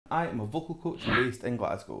I am a vocal coach based in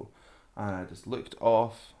Glasgow. And I just looked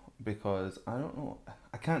off because I don't know,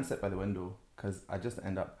 I can't sit by the window because I just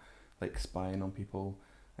end up like spying on people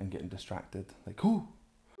and getting distracted. Like, who?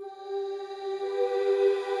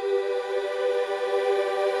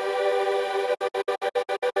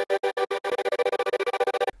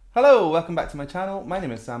 Hello, welcome back to my channel. My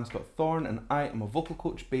name is Scott-Thorne and I am a vocal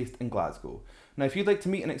coach based in Glasgow. Now if you'd like to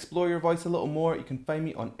meet and explore your voice a little more, you can find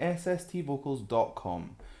me on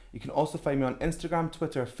sstvocals.com. You can also find me on Instagram,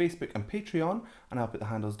 Twitter, Facebook and Patreon, and I'll put the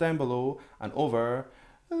handles down below and over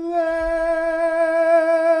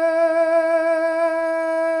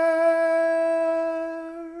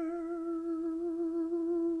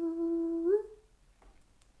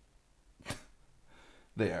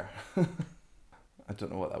there. I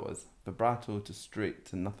don't know what that was. Vibrato to straight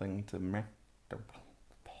to nothing to meh.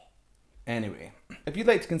 Anyway, if you'd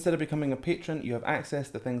like to consider becoming a patron, you have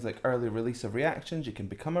access to things like early release of reactions, you can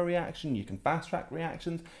become a reaction, you can fast track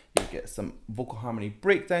reactions, you get some vocal harmony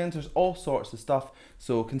breakdowns, there's all sorts of stuff.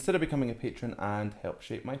 So consider becoming a patron and help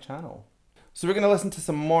shape my channel. So we're going to listen to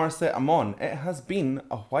some Morissette Amon. It has been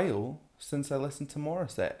a while since I listened to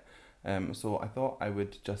Morissette, so I thought I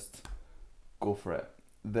would just go for it.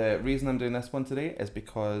 The reason I'm doing this one today is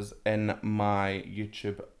because in my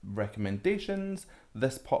YouTube recommendations,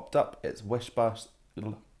 this popped up. It's Wishbus,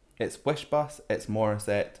 it's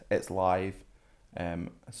Morissette, it's live.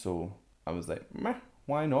 So I was like, meh,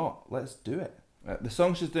 why not? Let's do it. The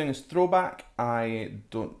song she's doing is Throwback. I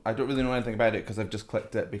don't really know anything about it because I've just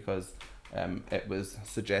clicked it because it was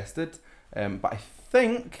suggested. But I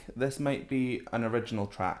think this might be an original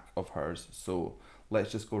track of hers. So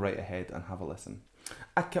let's just go right ahead and have a listen.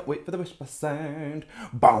 I can't wait for the whisper sound.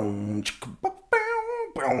 Boom, chicka, boom,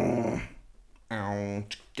 boom. Ow,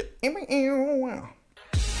 chicka, ew.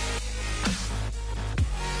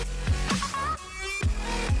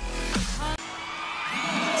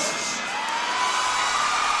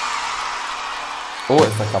 Oh,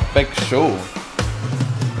 it's like a big show.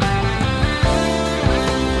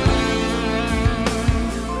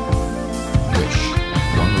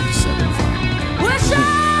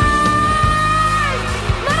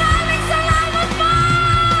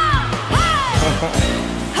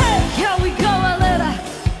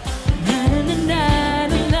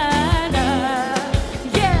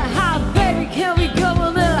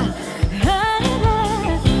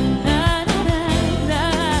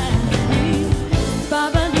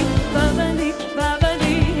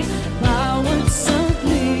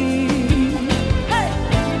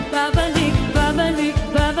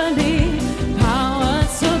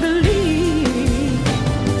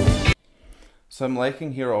 So I'm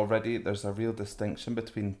liking here already, there's a real distinction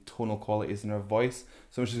between tonal qualities in her voice.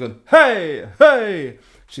 So when she's going, hey, hey,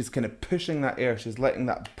 she's kind of pushing that air, she's letting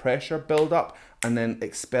that pressure build up and then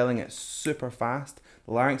expelling it super fast.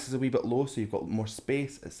 The larynx is a wee bit low, so you've got more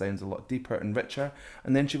space, it sounds a lot deeper and richer.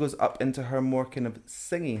 And then she goes up into her more kind of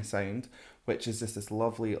singy sound, which is just this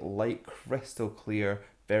lovely, light, crystal clear,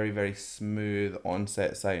 very, very smooth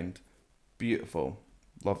onset sound. Beautiful,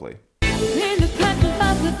 lovely.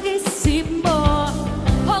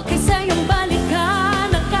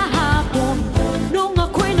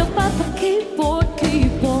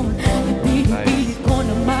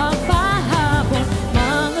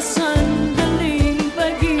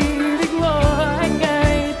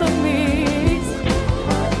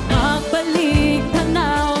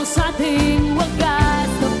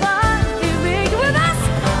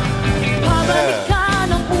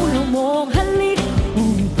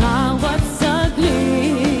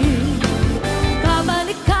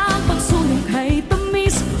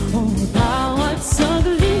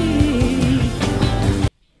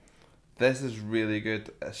 This is really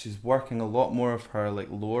good. She's working a lot more of her like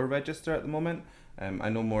lower register at the moment. I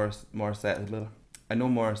know Morissette's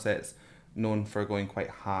known for going quite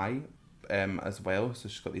high as well, so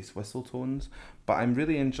she's got these whistle tones. But I'm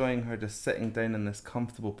really enjoying her just sitting down in this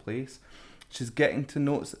comfortable place. She's getting to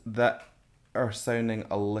notes that are sounding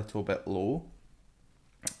a little bit low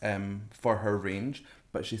for her range,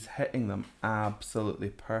 but she's hitting them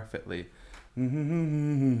absolutely perfectly.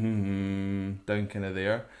 Down kind of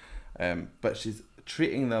there. But she's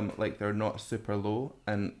treating them like they're not super low,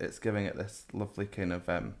 and it's giving it this lovely kind of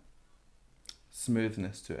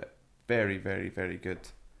smoothness to it. Very, very, very good.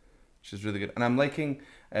 She's really good. And I'm liking,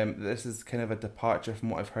 this is kind of a departure from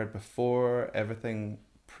what I've heard before. Everything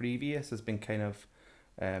previous has been kind of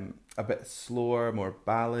a bit slower, more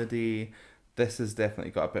ballady. This has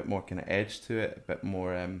definitely got a bit more kind of edge to it, a bit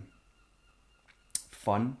more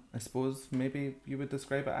fun, I suppose, maybe you would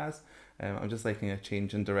describe it as. I'm just liking a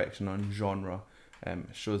change in direction on genre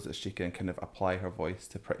shows that she can kind of apply her voice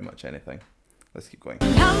to pretty much anything. Let's keep going.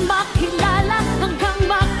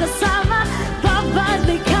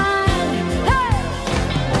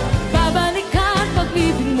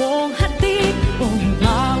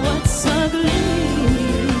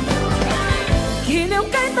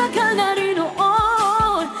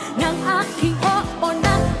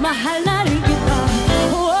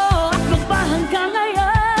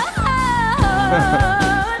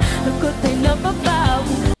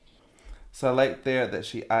 So I like there that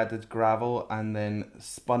she added gravel and then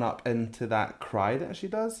spun up into that cry that she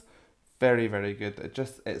does. Very, very good.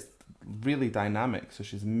 It's really dynamic. So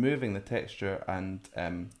she's moving the texture and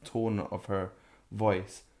tone of her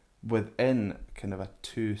voice within kind of a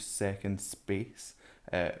 2-second space.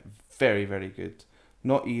 Very, very good.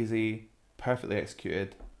 Not easy, perfectly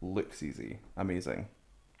executed, looks easy. Amazing.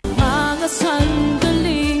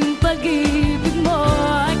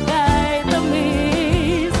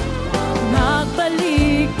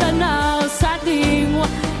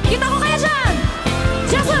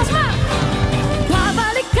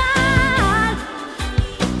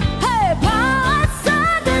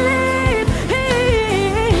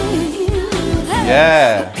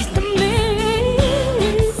 Yeah.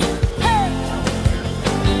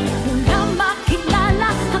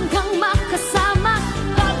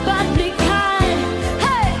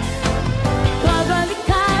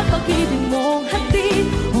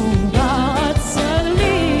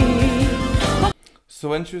 So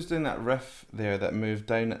when she was doing that riff there that moved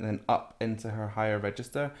down and then up into her higher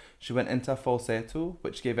register, she went into a falsetto,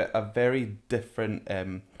 which gave it a very different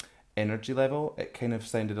energy level. It kind of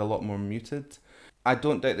sounded a lot more muted. I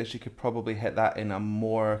don't doubt that she could probably hit that in a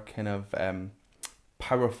more kind of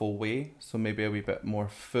powerful way. So maybe a wee bit more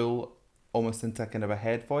full, almost into kind of a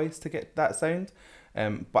head voice to get that sound.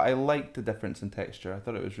 But I liked the difference in texture. I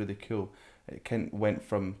thought it was really cool. It went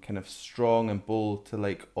from kind of strong and bold to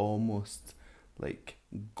like almost like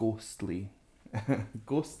ghostly.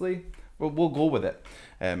 Ghostly? Well, we'll go with it.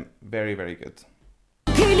 Very, very good.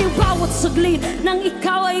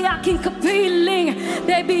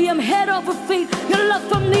 Baby, I'm head over feet. Your love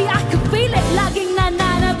for me, I can feel it. Laging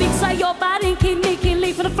nananabig sa your body,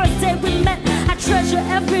 kinikilig. For the first day we met, I treasure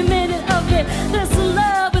every minute of it. This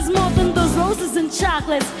love is more than those roses and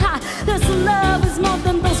chocolates. Ha! This love is more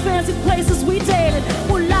than those fancy places we dated.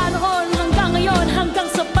 Mula noon hanggang ngayon, hanggang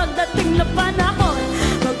sa pagdating na panahon.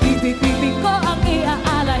 Magbibig-bibig ko ang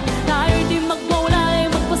iaalay. Tayo di magmawala ay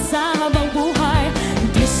magpasama bang buhay.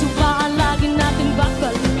 Hindi suba ang lagi natin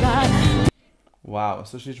babalikan. Wow,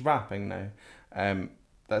 so she's rapping now.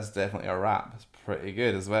 That's definitely a rap. It's pretty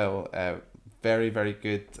good as well. Very, very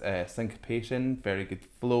good syncopation, very good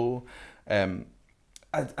flow. And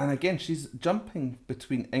again, she's jumping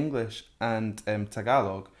between English and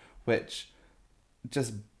Tagalog, which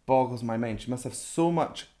just boggles my mind. She must have so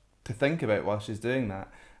much to think about while she's doing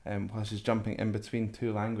that, while she's jumping in between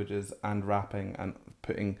two languages and rapping and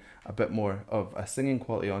putting a bit more of a singing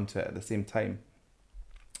quality onto it at the same time.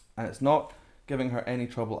 And it's not giving her any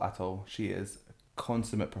trouble at all. She is a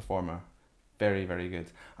consummate performer. Very, very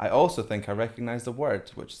good. I also think I recognise the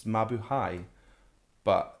word, which is mabuhay,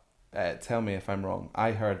 but tell me if I'm wrong.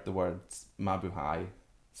 I heard the words mabuhay,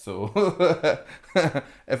 so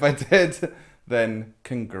if I did, then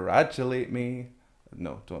congratulate me.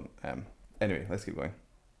 No, don't. Anyway, let's keep going.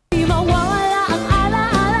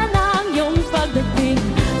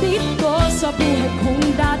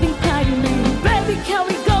 Baby, can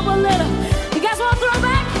we go a little? You guys want to throw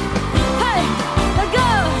back? Hey, let's go!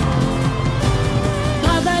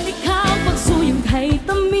 Babalikan pagsuyong kay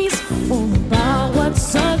tamis o bawat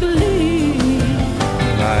saglit.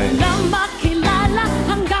 Nang makilala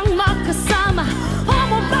hanggang makasama o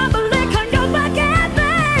mababalikan yung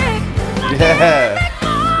pag-ibig. Yeah!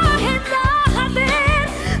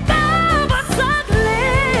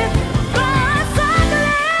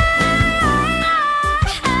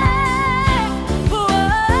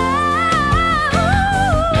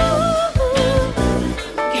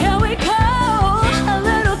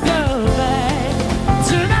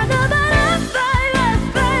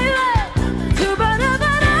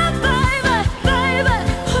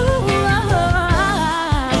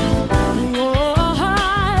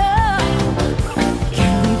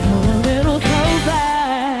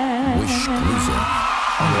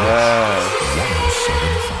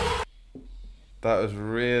 That was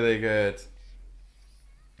really good.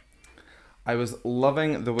 I was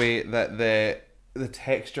loving the way that the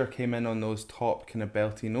texture came in on those top kind of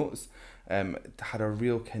belty notes. It had a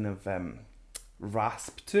real kind of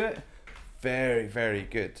rasp to it. Very, very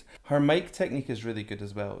good. Her mic technique is really good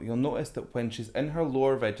as well. You'll notice that when she's in her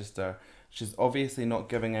lower register, She's obviously not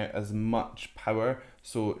giving out as much power,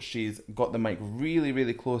 so she's got the mic really,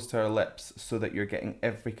 really close to her lips so that you're getting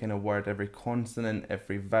every kind of word, every consonant,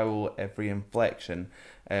 every vowel, every inflection.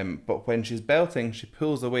 But when she's belting, she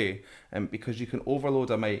pulls away because you can overload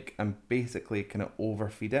a mic and basically kind of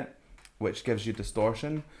overfeed it, which gives you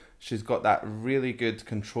distortion. She's got that really good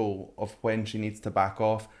control of when she needs to back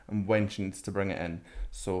off and when she needs to bring it in.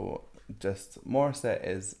 So just Morissette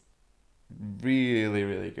is really,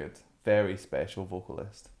 really good. Very special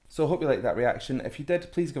vocalist. So I hope you liked that reaction. If you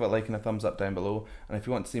did, please give it a like and a thumbs up down below. And if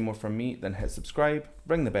you want to see more from me, then hit subscribe,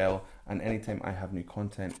 ring the bell, and anytime I have new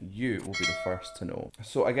content, you will be the first to know.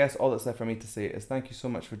 So I guess all that's left for me to say is thank you so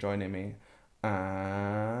much for joining me. And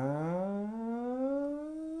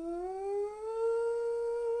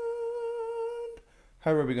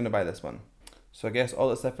how are we going to buy this one? So I guess all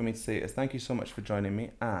that's left for me to say is thank you so much for joining me,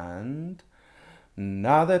 and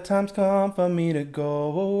now the time's come for me to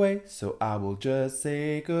go away, so I will just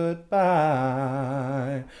say goodbye.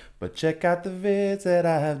 But check out the vids that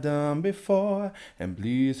I have done before, and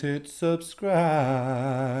please hit subscribe.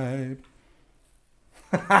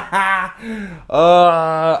 I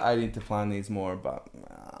need to plan these more, but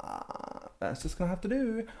that's just gonna have to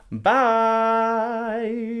do. Bye.